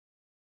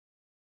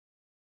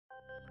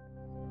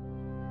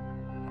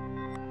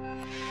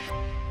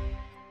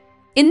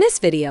In this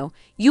video,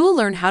 you will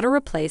learn how to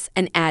replace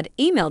and add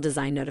email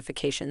design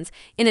notifications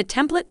in a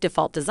template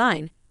default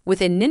design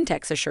within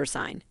Nintex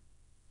AssureSign.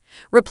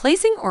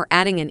 Replacing or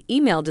adding an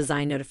email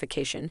design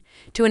notification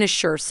to an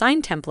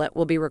AssureSign template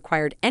will be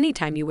required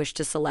anytime you wish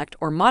to select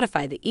or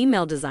modify the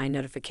email design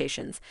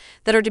notifications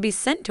that are to be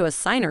sent to a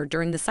signer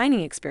during the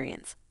signing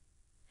experience.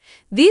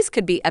 These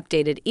could be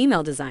updated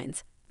email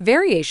designs,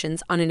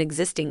 variations on an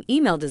existing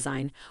email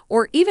design,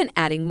 or even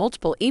adding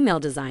multiple email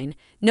design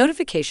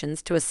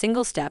notifications to a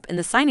single step in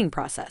the signing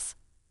process.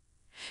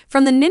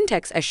 From the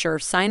Nintex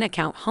AssureSign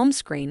account home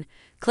screen,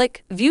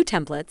 click View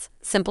Templates,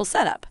 Simple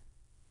Setup.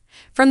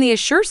 From the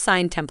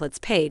AssureSign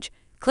Templates page,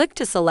 click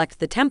to select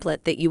the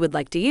template that you would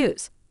like to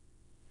use.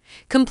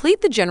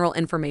 Complete the general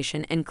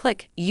information and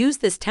click Use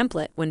this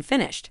template when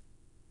finished.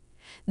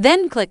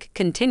 Then click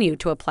Continue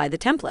to apply the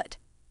template.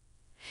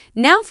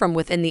 Now from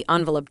within the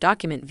envelope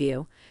document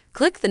view,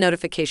 click the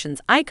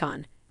notifications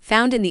icon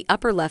found in the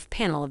upper left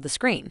panel of the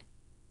screen.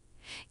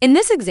 In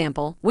this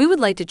example, we would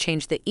like to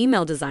change the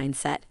email design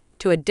set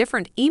to a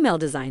different email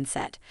design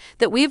set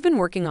that we have been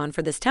working on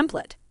for this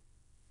template.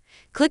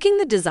 Clicking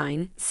the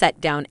Design Set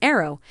down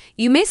arrow,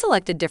 you may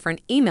select a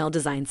different email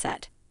design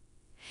set.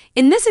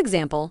 In this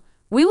example,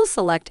 we will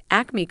select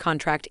Acme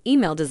Contract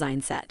Email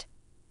Design Set.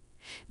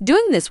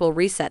 Doing this will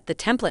reset the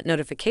template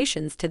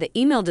notifications to the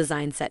email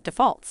design set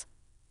defaults.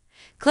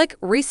 Click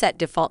Reset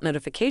Default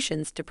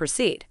Notifications to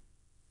proceed.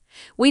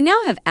 We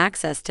now have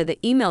access to the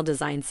email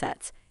design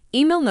sets,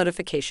 email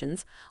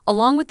notifications,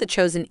 along with the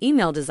chosen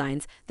email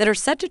designs that are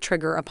set to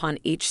trigger upon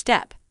each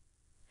step.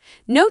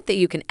 Note that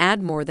you can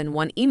add more than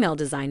one email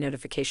design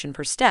notification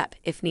per step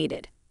if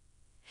needed.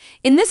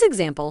 In this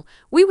example,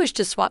 we wish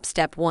to swap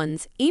Step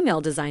 1's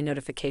email design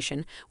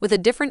notification with a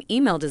different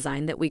email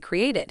design that we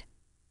created.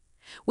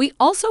 We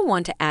also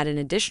want to add an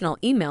additional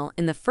email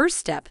in the first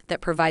step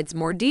that provides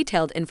more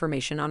detailed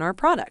information on our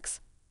products.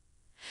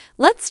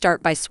 Let's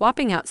start by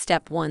swapping out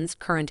Step 1's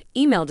current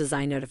email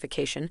design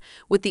notification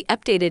with the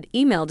updated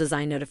email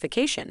design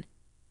notification.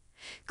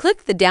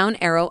 Click the down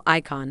arrow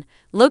icon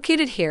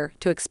located here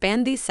to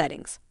expand these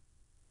settings.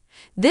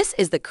 This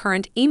is the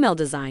current email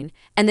design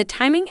and the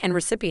timing and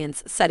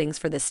recipients settings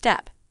for this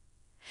step.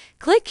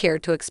 Click here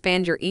to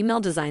expand your email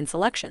design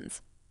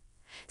selections.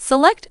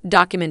 Select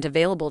Document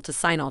Available to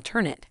Sign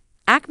Alternate,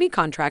 Acme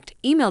Contract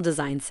Email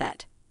Design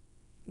Set.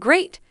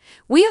 Great!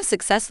 We have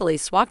successfully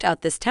swapped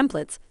out this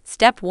template's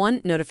Step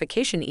 1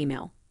 notification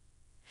email.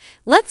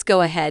 Let's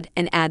go ahead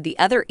and add the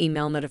other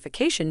email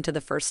notification to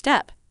the first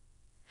step.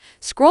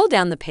 Scroll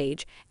down the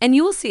page and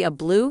you will see a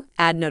blue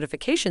Add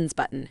Notifications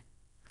button.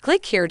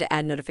 Click here to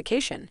add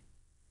notification.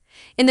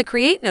 In the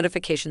Create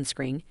Notification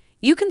screen,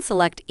 you can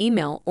select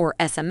Email or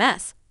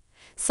SMS.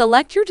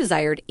 Select your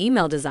desired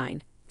email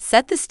design,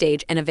 set the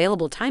stage and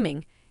available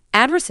timing,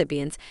 add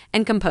recipients,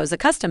 and compose a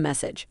custom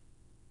message.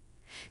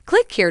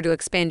 Click here to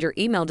expand your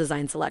email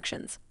design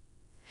selections.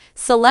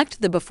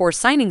 Select the Before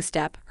Signing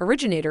Step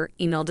Originator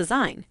Email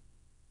Design.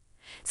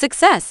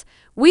 Success!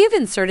 We have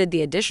inserted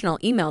the additional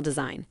email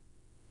design.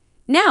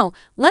 Now,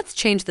 let's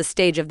change the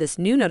stage of this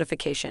new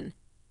notification.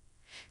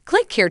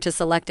 Click here to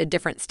select a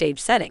different stage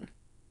setting.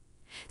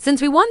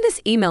 Since we want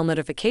this email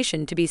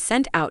notification to be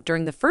sent out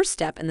during the first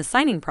step in the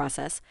signing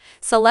process,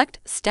 select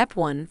Step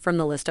 1 from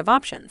the list of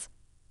options.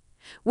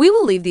 We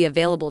will leave the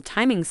available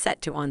timing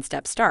set to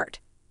on-step start.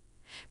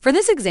 For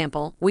this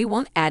example, we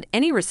won't add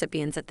any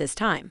recipients at this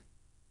time.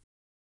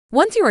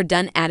 Once you are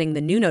done adding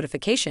the new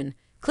notification,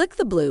 click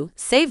the blue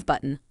Save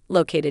button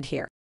located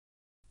here.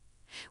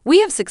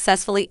 We have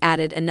successfully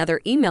added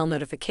another email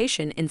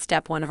notification in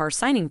Step 1 of our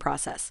signing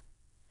process.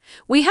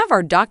 We have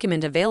our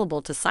Document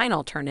Available to Sign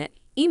Alternate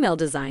Email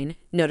Design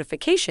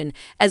notification,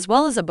 as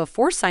well as a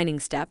Before Signing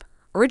Step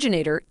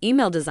Originator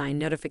Email Design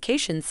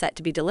notification set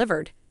to be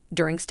delivered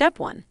during Step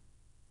 1.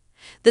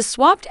 The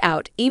swapped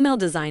out email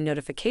design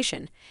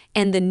notification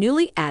and the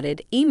newly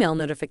added email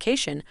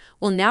notification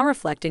will now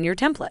reflect in your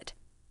template.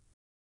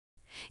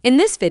 In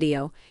this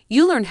video,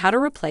 you learned how to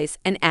replace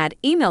and add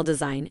email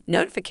design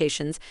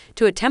notifications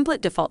to a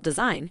template default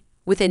design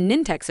within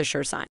Nintex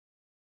AssureSign.